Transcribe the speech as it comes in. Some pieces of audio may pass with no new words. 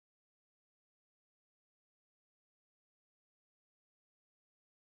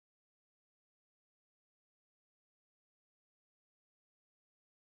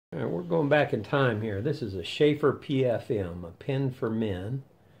All right, we're going back in time here. This is a Sheaffer PFM, a pen for men.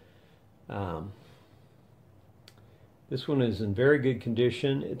 This one is in very good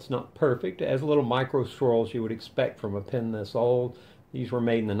condition. It's not perfect. It has little micro swirls you would expect from a pen this old. These were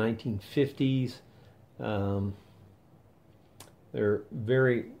made in the 1950s. They're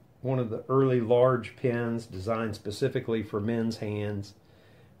one of the early large pens designed specifically for men's hands.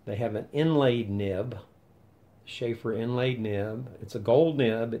 They have an inlaid nib, Sheaffer inlaid nib. It's a gold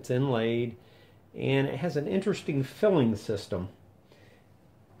nib, it's inlaid, and it has an interesting filling system.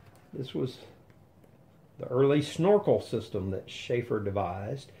 This was the early snorkel system that Sheaffer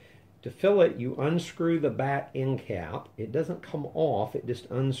devised. To fill it, you unscrew the back end cap. It doesn't come off, it just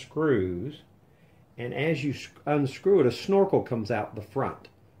unscrews. And as you unscrew it, a snorkel comes out the front.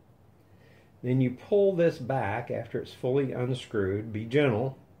 Then you pull this back after it's fully unscrewed. Be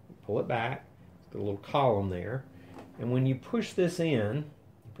gentle, pull it back. Got a little column there. And when you push this in,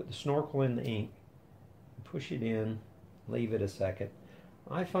 you put the snorkel in the ink, push it in, leave it a second.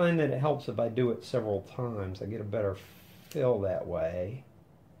 I find that it helps if I do it several times. I get a better fill that way.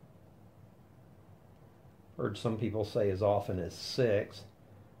 Heard some people say as often as 6.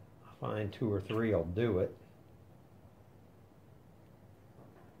 I find 2 or 3 will do it.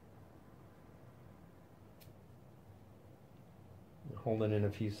 Hold it in a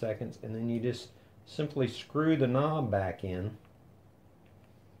few seconds, and then you just simply screw the knob back in.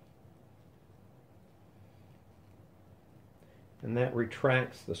 And that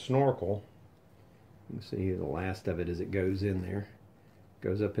retracts the snorkel. You can see the last of it as it goes in there.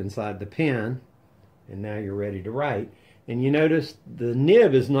 Goes up inside the pen, and now you're ready to write. And you notice the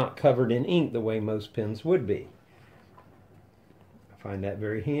nib is not covered in ink the way most pens would be. I find that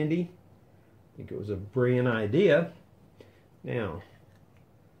very handy. I think it was a brilliant idea. Now,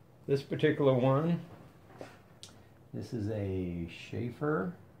 this particular one, this is a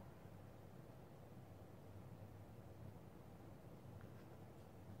Sheaffer.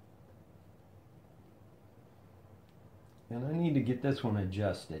 And I need to get this one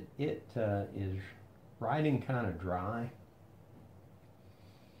adjusted. It is writing kind of dry.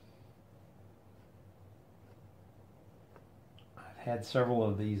 I've had several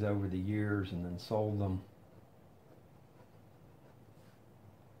of these over the years and then sold them.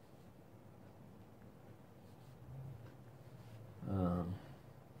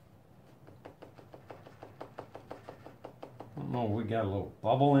 I don't know if we got a little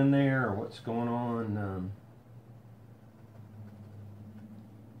bubble in there or what's going on.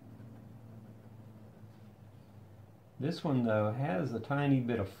 This one, though, has a tiny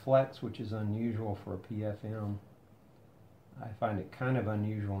bit of flex, which is unusual for a PFM. I find it kind of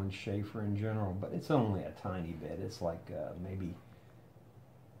unusual in Sheaffer in general, but it's only a tiny bit. It's like maybe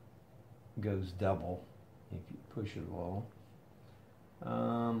goes double if you push it a little.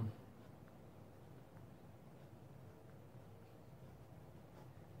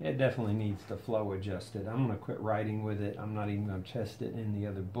 It definitely needs to flow adjusted. I'm going to quit writing with it. I'm not even going to test it in the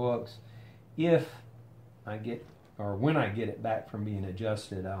other books. If I get, or when I get it back from being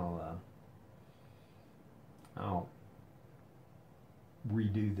adjusted, I'll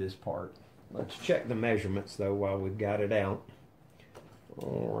redo this part. Let's check the measurements though while we've got it out.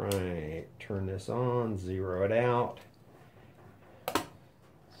 All right, turn this on, zero it out.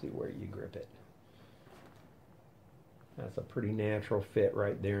 See where you grip it. That's a pretty natural fit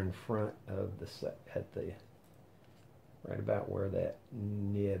right there in front of the set, right about where that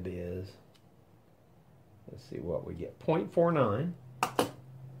nib is. Let's see what we get. 0.49.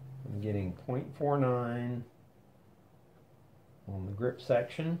 I'm getting 0.49 on the grip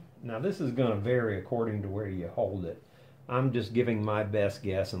section. Now this is going to vary according to where you hold it. I'm just giving my best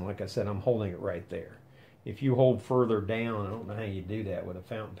guess, and like I said, I'm holding it right there. If you hold further down, I don't know how you do that with a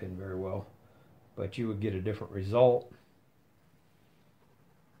fountain pen very well, but you would get a different result.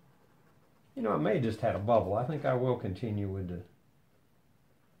 You know, it may have just had a bubble. I think I will continue with the,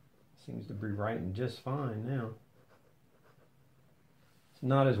 seems to be writing just fine now. It's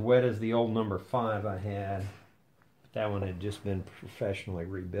not as wet as the old number 5 I had, but that one had just been professionally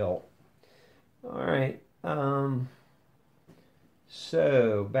rebuilt. All right,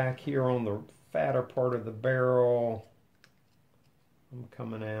 so back here on the fatter part of the barrel, I'm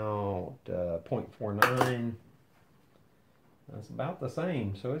coming out 0.49. That's about the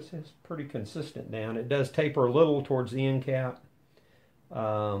same, so it's pretty consistent down. It does taper a little towards the end cap.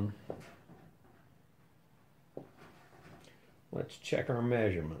 Let's check our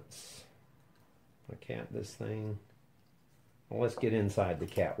measurements. I cap this thing. Well, let's get inside the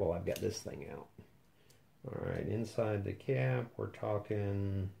cap while I've got this thing out. All right, inside the cap, we're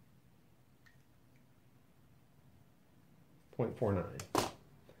talking 0.49.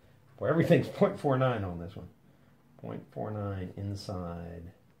 Well, everything's 0.49 on this one. 0.49 inside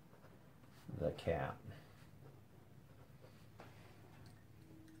the cap.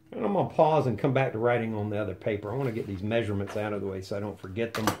 And I'm going to pause and come back to writing on the other paper. I want to get these measurements out of the way so I don't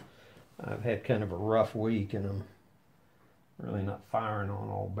forget them. I've had kind of a rough week and I'm really not firing on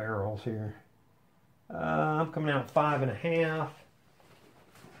all barrels here. I'm coming out 5.5.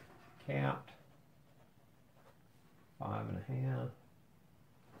 Capped. 5.5.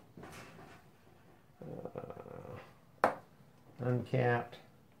 Uncapped.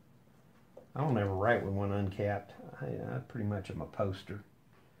 I don't ever write with one uncapped. I pretty much am a poster.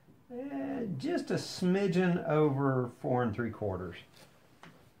 Just a smidgen over 4 3/4.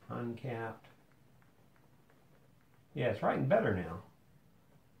 Uncapped. Yeah, it's writing better now.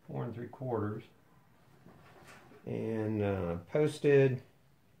 4 3/4. And posted,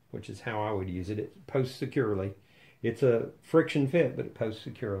 which is how I would use it. It posts securely. It's a friction fit, but it posts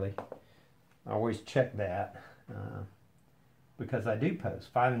securely. I always check that. Because I do post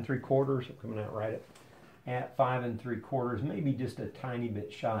 5 3/4. I'm coming out right at 5 3/4, maybe just a tiny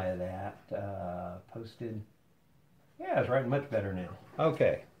bit shy of that. Posted. Yeah, it's writing much better now.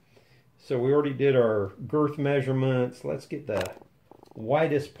 Okay, so we already did our girth measurements. Let's get the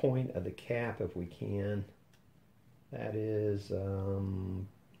widest point of the cap if we can. That is 0.59.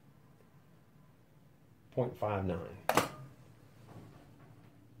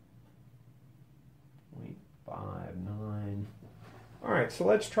 0.59. All right, so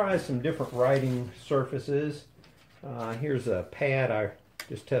let's try some different writing surfaces. Here's a pad I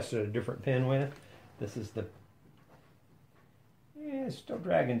just tested a different pen with. This is the, it's still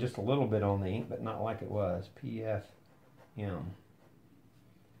dragging just a little bit on the ink, but not like it was. PFM.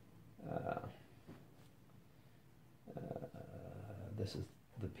 This is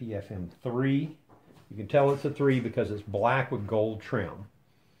the PFM III. You can tell it's a 3 because it's black with gold trim.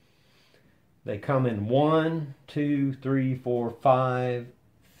 They come in 1, 2, 3, 4, 5.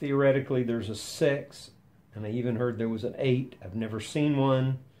 Theoretically, there's a 6, and I even heard there was an 8. I've never seen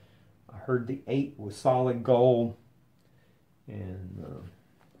one. I heard the 8 was solid gold. And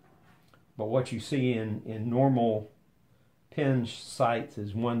but what you see in normal pen sites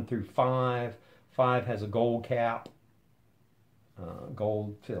is 1 through 5. 5 has a gold cap,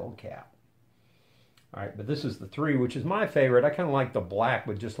 gold filled cap. All right, but this is the 3, which is my favorite. I kind of like the black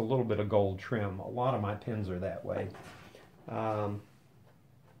with just a little bit of gold trim. A lot of my pens are that way.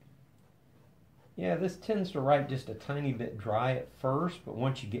 Yeah, this tends to write just a tiny bit dry at first, but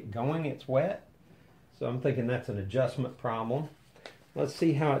once you get going, it's wet. So I'm thinking that's an adjustment problem. Let's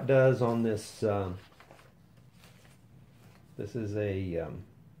see how it does on this. This is a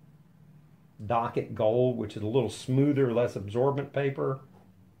Docket Gold, which is a little smoother, less absorbent paper.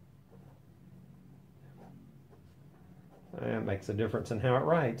 That makes a difference in how it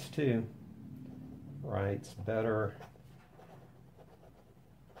writes, too. Writes better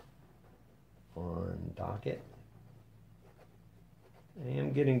on Docket. I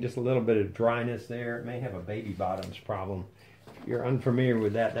am getting just a little bit of dryness there. It may have a baby bottoms problem. If you're unfamiliar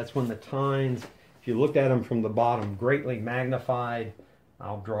with that, that's when the tines, if you looked at them from the bottom, greatly magnified.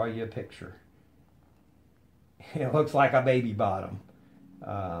 I'll draw you a picture. It looks like a baby bottom.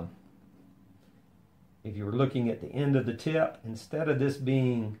 If you were looking at the end of the tip, instead of this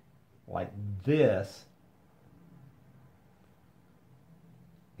being like this,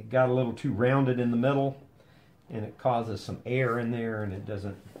 it got a little too rounded in the middle, and it causes some air in there, and it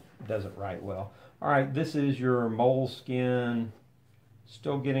doesn't write well. All right, this is your moleskin.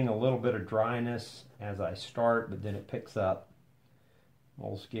 Still getting a little bit of dryness as I start, but then it picks up.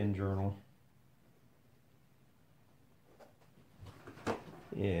 Moleskin journal.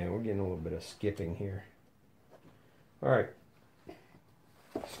 Yeah, we're getting a little bit of skipping here. All right.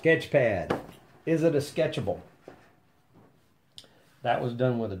 Sketch pad. Is it a sketchable? That was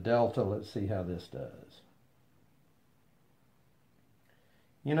done with a Delta. Let's see how this does.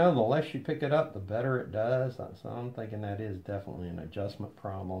 You know, the less you pick it up, the better it does. So I'm thinking that is definitely an adjustment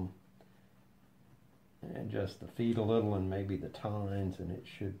problem. And just the feet a little and maybe the tines, and it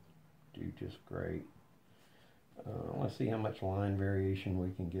should do just great. Let's see how much line variation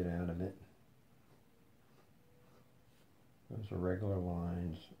we can get out of it. Those are regular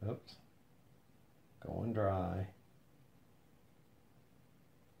lines. Oops. Going dry.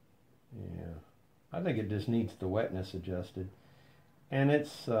 Yeah. I think it just needs the wetness adjusted. And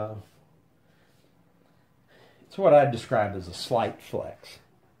it's what I'd describe as a slight flex.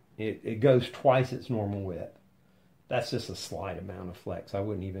 It goes twice its normal width. That's just a slight amount of flex. I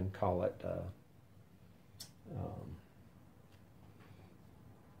wouldn't even call it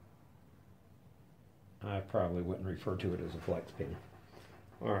I probably wouldn't refer to it as a flex pen.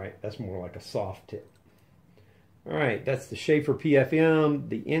 All right, that's more like a soft tip. All right, that's the Sheaffer PFM.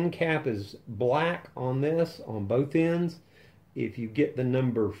 The end cap is black on this, on both ends. If you get the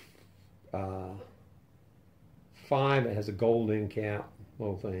number 5, it has a gold end cap,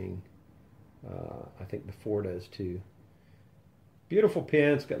 little thing. I think the 4 does too. Beautiful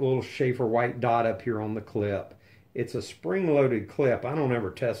pen. It's got a little Sheaffer white dot up here on the clip. It's a spring-loaded clip. I don't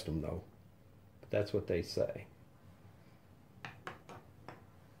ever test them though, but that's what they say.